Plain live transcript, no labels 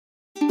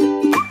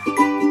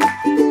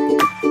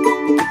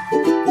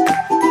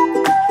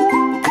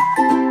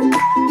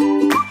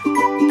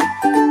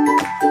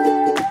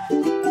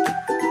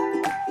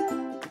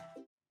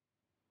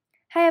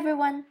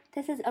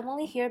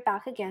Emily here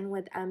back again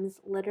with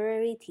M's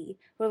Literary Tea,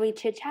 where we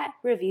chit-chat,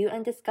 review,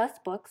 and discuss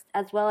books,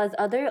 as well as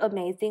other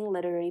amazing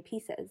literary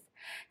pieces.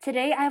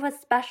 Today I have a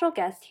special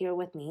guest here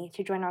with me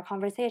to join our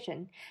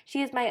conversation.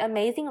 She is my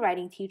amazing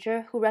writing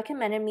teacher who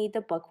recommended me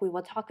the book we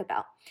will talk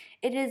about.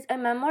 It is a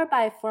memoir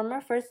by former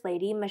First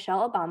Lady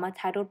Michelle Obama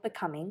titled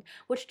Becoming,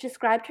 which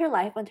described her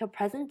life until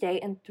present day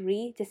in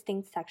 3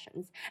 distinct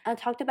sections, and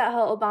talked about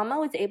how Obama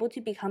was able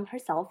to become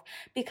herself,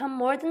 become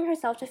more than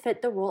herself to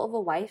fit the role of a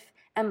wife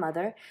and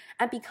mother,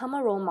 and become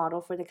a role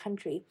model for the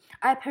country.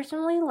 I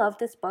personally love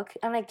this book,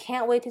 and I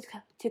can't wait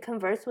to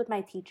converse with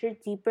my teacher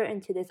deeper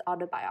into this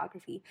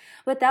autobiography.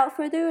 Without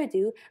further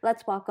ado,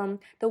 let's welcome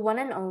the one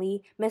and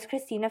only Miss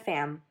Christina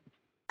Pham.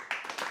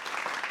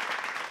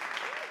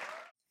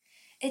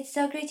 It's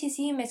so great to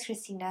see you, Miss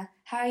Christina.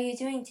 How are you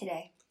doing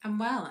today? I'm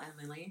well,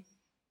 Emily.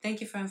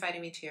 Thank you for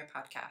inviting me to your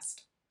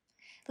podcast.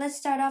 Let's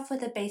start off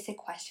with a basic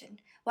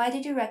question. Why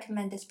did you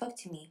recommend this book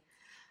to me?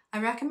 I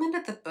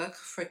recommended the book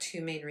for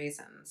 2 main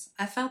reasons.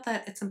 I felt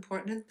that it's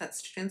important that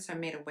students are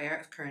made aware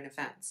of current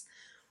events.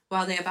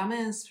 While the Obama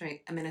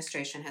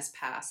administration has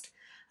passed,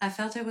 I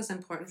felt it was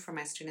important for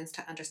my students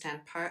to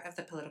understand part of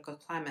the political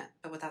climate,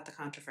 but without the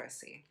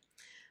controversy.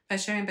 By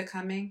sharing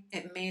Becoming,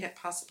 it made it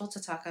possible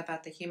to talk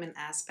about the human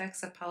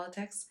aspects of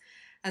politics,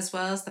 as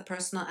well as the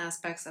personal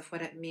aspects of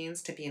what it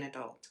means to be an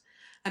adult.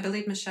 I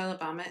believe Michelle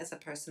Obama is a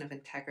person of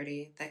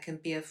integrity that can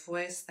be a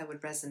voice that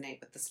would resonate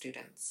with the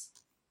students.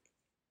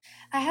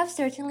 I have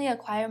certainly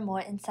acquired more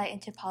insight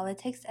into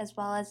politics as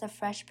well as a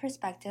fresh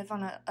perspective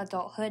on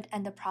adulthood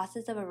and the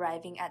process of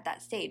arriving at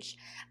that stage.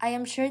 I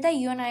am sure that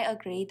you and I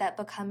agree that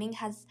Becoming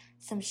has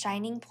some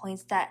shining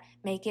points that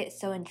make it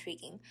so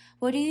intriguing.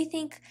 What do you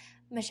think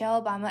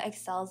Michelle Obama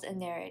excels in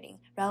narrating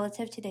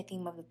relative to the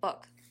theme of the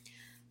book?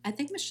 I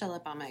think Michelle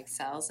Obama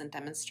excels in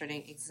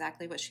demonstrating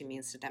exactly what she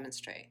means to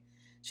demonstrate.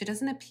 She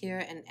doesn't appear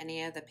in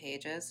any of the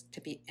pages to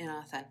be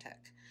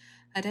inauthentic.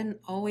 I didn't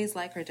always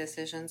like her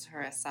decisions,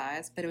 her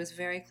asides, but it was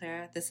very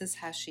clear this is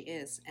how she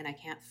is, and I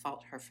can't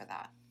fault her for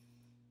that.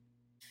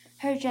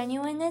 Her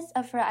genuineness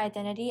of her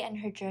identity and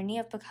her journey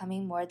of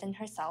becoming more than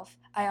herself,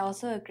 I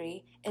also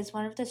agree, is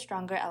one of the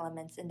stronger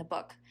elements in the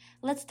book.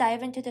 Let's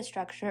dive into the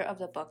structure of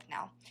the book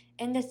now.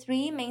 In the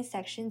 3 main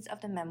sections of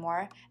the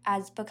memoir,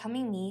 as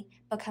Becoming Me,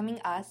 Becoming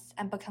Us,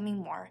 and Becoming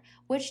More,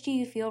 which do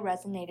you feel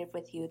resonated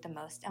with you the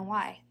most and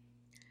why?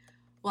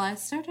 Well, I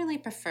certainly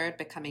preferred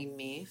Becoming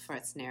Me for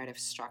its narrative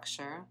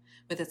structure,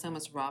 with its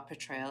almost raw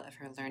portrayal of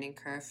her learning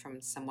curve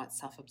from somewhat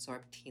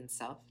self-absorbed teen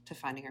self to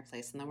finding her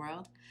place in the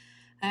world.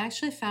 I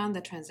actually found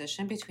the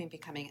transition between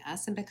Becoming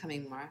Us and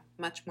Becoming More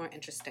much more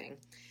interesting,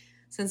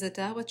 since it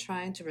dealt with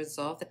trying to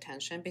resolve the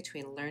tension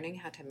between learning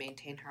how to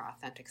maintain her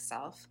authentic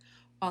self,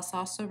 whilst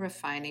also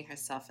refining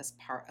herself as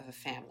part of a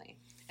family,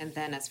 and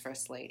then as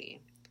First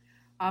Lady.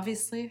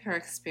 Obviously, her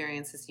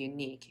experience is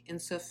unique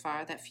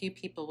insofar that few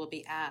people will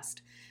be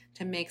asked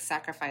to make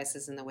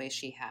sacrifices in the way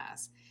she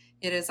has.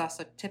 It is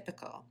also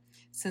typical,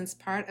 since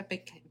part of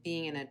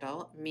being an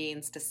adult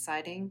means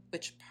deciding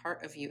which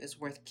part of you is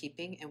worth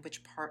keeping and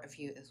which part of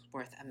you is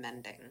worth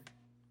amending.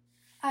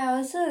 I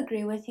also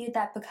agree with you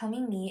that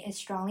Becoming Me is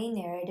strongly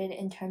narrated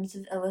in terms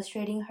of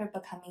illustrating her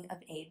becoming of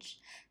age.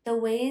 The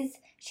ways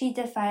she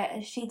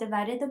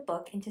divided the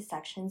book into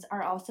sections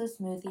are also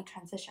smoothly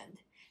transitioned.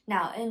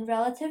 Now, in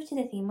relative to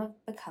the theme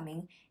of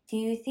becoming, do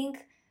you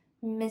think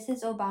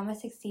Mrs. Obama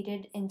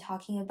succeeded in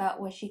talking about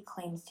what she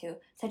claims to,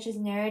 such as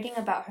narrating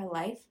about her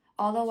life,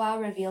 all the while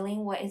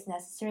revealing what is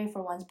necessary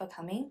for one's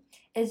becoming?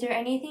 Is there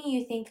anything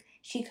you think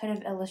she could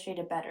have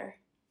illustrated better?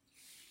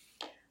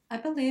 I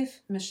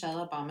believe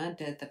Michelle Obama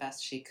did the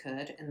best she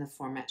could in the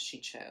format she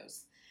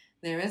chose.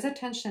 There is a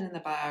tension in the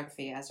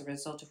biography as a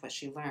result of what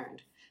she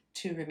learned.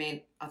 To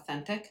remain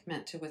authentic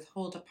meant to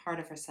withhold a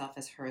part of herself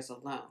as hers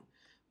alone,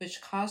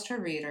 which caused her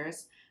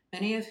readers,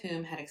 many of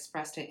whom had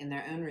expressed it in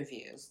their own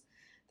reviews,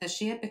 that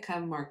she had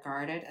become more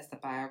guarded as the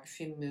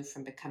biography moved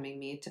from Becoming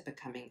Me to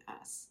Becoming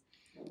Us.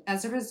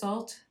 As a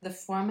result, the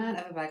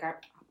format of a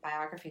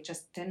biography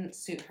just didn't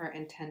suit her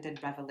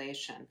intended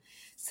revelation,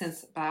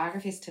 since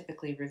biographies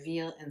typically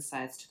reveal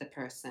insights to the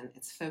person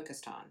it's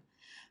focused on.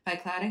 By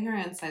clouding her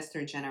insights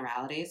through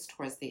generalities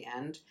towards the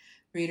end,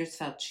 readers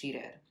felt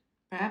cheated.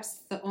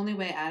 Perhaps the only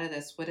way out of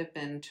this would have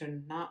been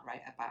to not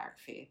write a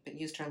biography, but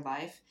used her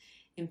life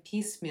in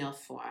piecemeal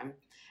form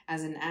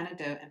as an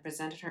anecdote and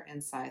presented her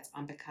insights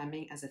on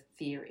becoming as a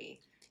theory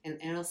and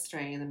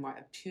illustrating the more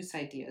obtuse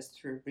ideas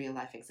through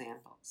real-life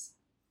examples.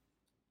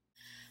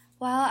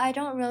 While I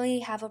don't really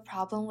have a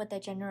problem with the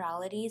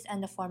generalities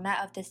and the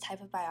format of this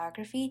type of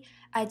biography,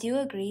 I do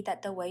agree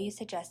that the way you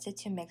suggested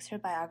to mix her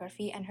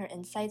biography and her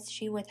insights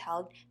she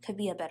withheld could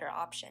be a better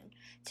option.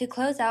 To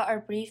close out our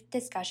brief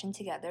discussion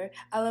together,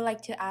 I would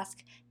like to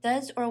ask,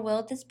 does or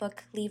will this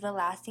book leave a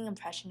lasting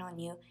impression on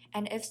you?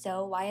 And if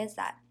so, why is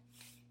that?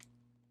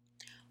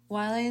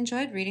 While I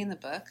enjoyed reading the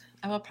book,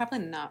 I will probably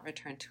not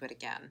return to it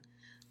again.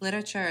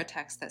 Literature or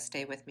texts that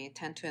stay with me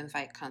tend to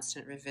invite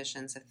constant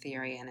revisions of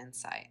theory and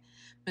insight.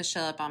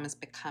 Michelle Obama's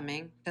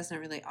Becoming doesn't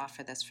really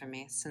offer this for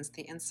me, since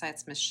the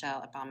insights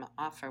Michelle Obama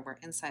offered were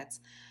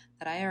insights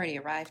that I already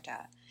arrived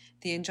at.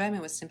 The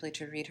enjoyment was simply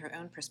to read her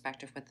own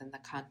perspective within the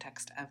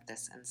context of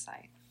this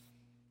insight.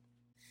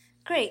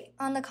 Great.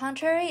 On the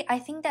contrary, I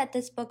think that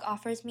this book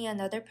offers me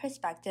another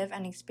perspective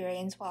and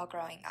experience while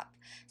growing up,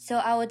 so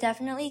I will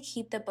definitely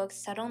keep the book's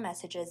subtle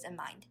messages in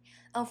mind.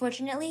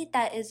 Unfortunately,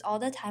 that is all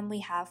the time we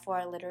have for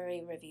our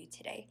literary review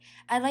today.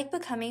 I like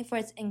Becoming for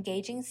its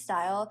engaging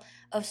style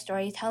of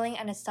storytelling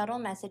and its subtle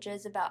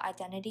messages about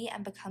identity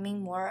and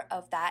becoming more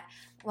of that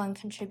when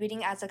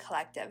contributing as a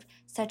collective,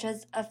 such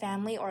as a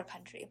family or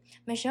country.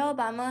 Michelle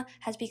Obama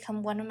has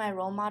become one of my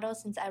role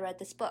models since I read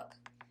this book.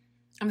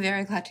 I'm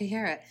very glad to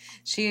hear it.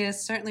 She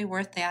is certainly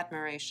worth the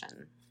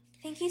admiration.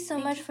 Thank you so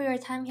much for your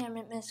time here,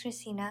 Ms.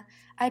 Christina.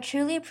 I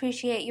truly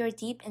appreciate your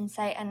deep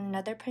insight and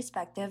another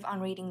perspective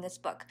on reading this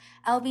book.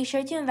 I'll be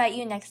sure to invite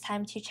you next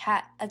time to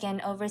chat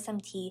again over some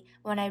tea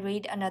when I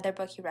read another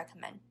book you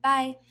recommend.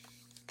 Bye!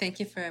 Thank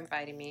you for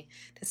inviting me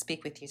to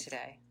speak with you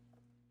today.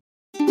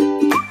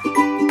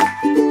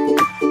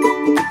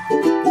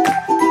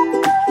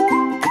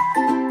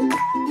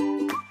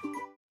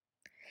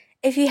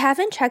 If you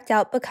haven't checked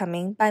out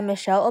Becoming by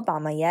Michelle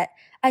Obama yet,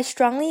 I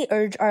strongly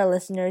urge our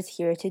listeners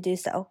here to do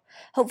so.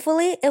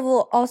 Hopefully, it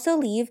will also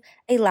leave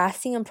a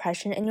lasting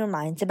impression in your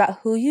minds about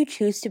who you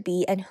choose to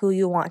be and who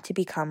you want to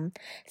become.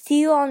 See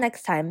you all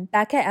next time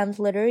back at M's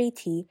Literary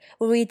Tea,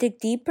 where we dig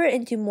deeper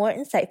into more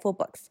insightful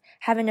books.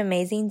 Have an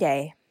amazing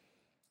day.